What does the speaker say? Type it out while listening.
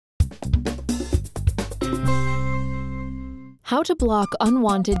How to block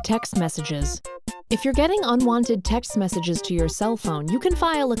unwanted text messages. If you're getting unwanted text messages to your cell phone, you can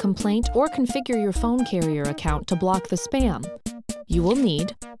file a complaint or configure your phone carrier account to block the spam. You will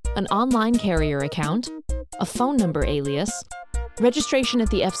need an online carrier account, a phone number alias, registration at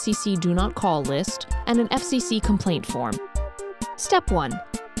the FCC Do Not Call list, and an FCC complaint form. Step 1.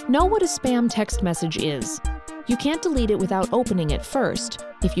 Know what a spam text message is. You can't delete it without opening it first.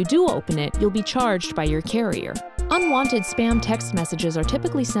 If you do open it, you'll be charged by your carrier. Unwanted spam text messages are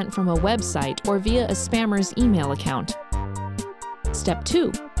typically sent from a website or via a spammer's email account. Step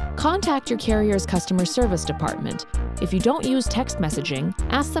 2. Contact your carrier's customer service department. If you don't use text messaging,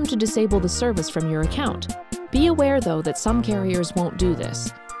 ask them to disable the service from your account. Be aware, though, that some carriers won't do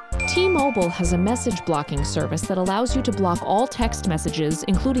this. T-Mobile has a message blocking service that allows you to block all text messages,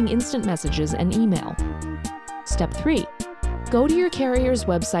 including instant messages and email. Step 3. Go to your carrier's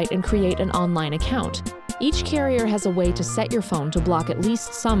website and create an online account. Each carrier has a way to set your phone to block at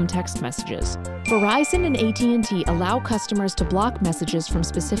least some text messages. Verizon and AT&T allow customers to block messages from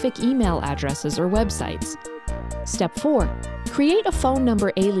specific email addresses or websites. Step 4. Create a phone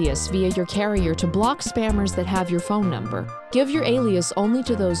number alias via your carrier to block spammers that have your phone number. Give your alias only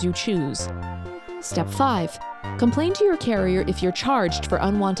to those you choose. Step 5. Complain to your carrier if you're charged for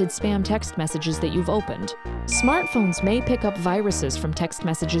unwanted spam text messages that you've opened. Smartphones may pick up viruses from text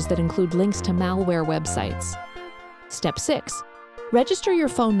messages that include links to malware websites. Step 6. Register your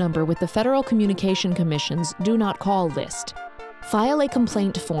phone number with the Federal Communication Commission's Do Not Call list. File a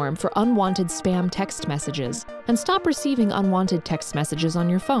complaint form for unwanted spam text messages and stop receiving unwanted text messages on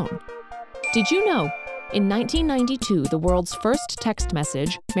your phone. Did you know? In 1992, the world's first text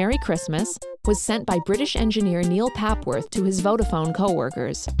message, Merry Christmas, was sent by British engineer Neil Papworth to his Vodafone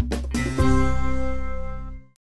co-workers.